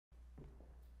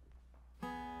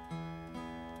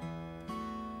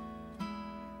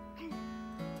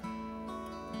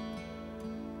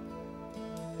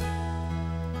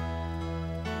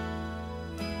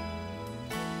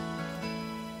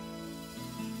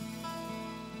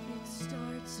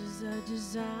This is a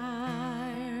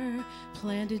desire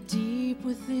planted deep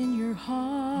within your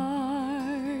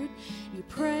heart. You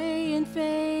pray in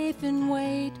faith and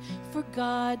wait for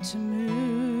God to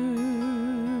move.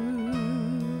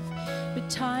 But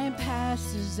time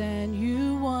passes and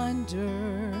you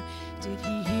wonder, did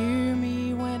he hear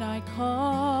me when I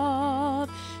called?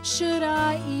 Should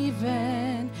I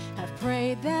even have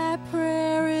prayed that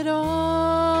prayer at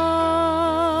all?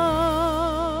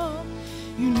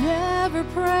 You never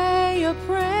pray a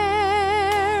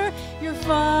prayer your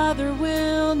Father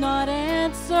will not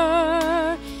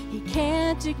answer. He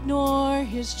can't ignore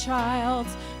his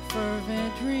child's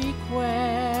fervent request.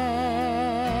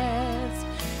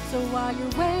 So while you're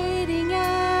waiting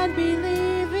and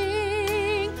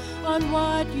believing on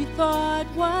what you thought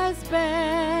was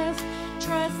best,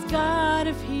 trust God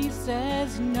if he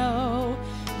says no,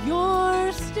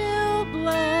 you're still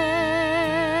blessed.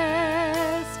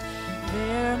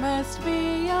 There must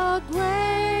be a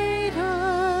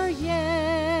greater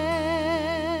yes.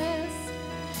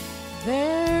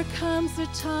 There comes a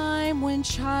time when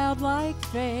childlike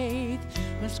faith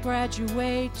must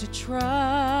graduate to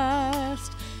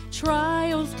trust.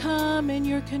 Trials come and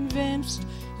you're convinced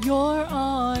you're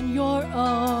on your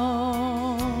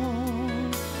own.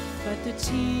 But the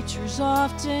teacher's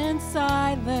often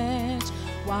silent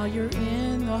while you're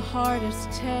in the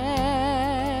hardest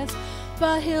test.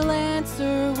 But he'll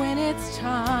answer when it's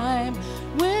time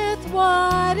with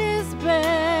what is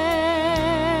best.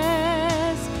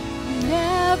 You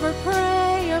never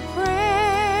pray a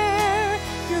prayer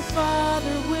your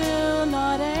Father will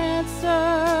not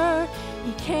answer.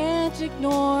 He can't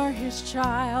ignore his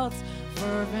child's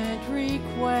fervent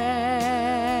request.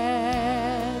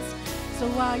 So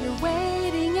while you're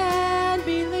waiting and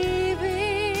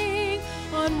believing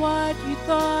on what you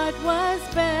thought was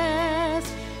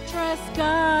best, trust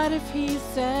God if he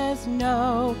says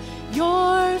no,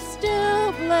 you're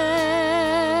still blessed.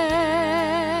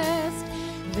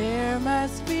 There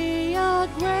must be a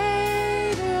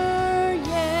greater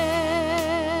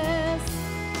yes.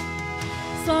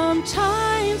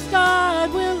 Sometimes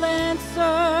God will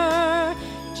answer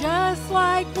just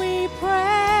like we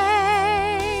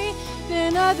pray.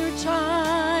 Then other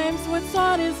times what's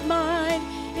on his mind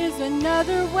is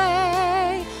another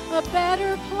way, a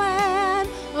better plan,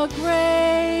 a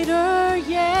greater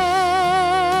yes.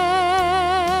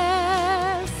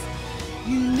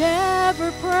 You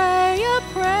never pray a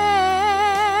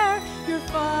prayer your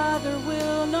Father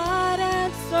will not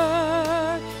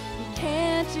answer. He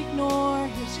can't ignore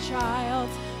his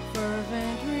child's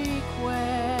fervent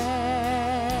request.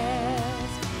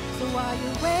 So while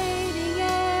you're waiting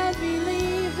and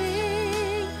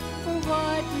believing for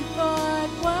what you thought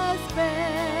was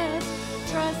best,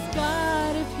 trust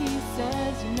God if he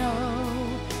says no,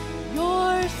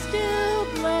 you're still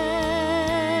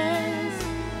blessed.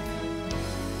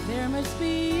 There must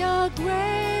be a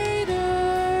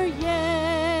greater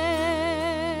yes.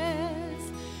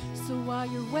 So while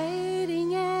you're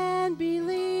waiting and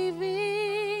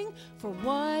believing for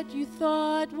what you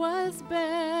thought was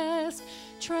best,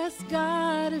 trust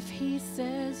God if he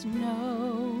says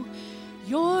no,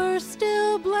 you're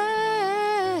still blessed.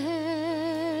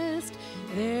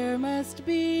 There must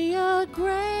be a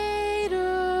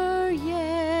greater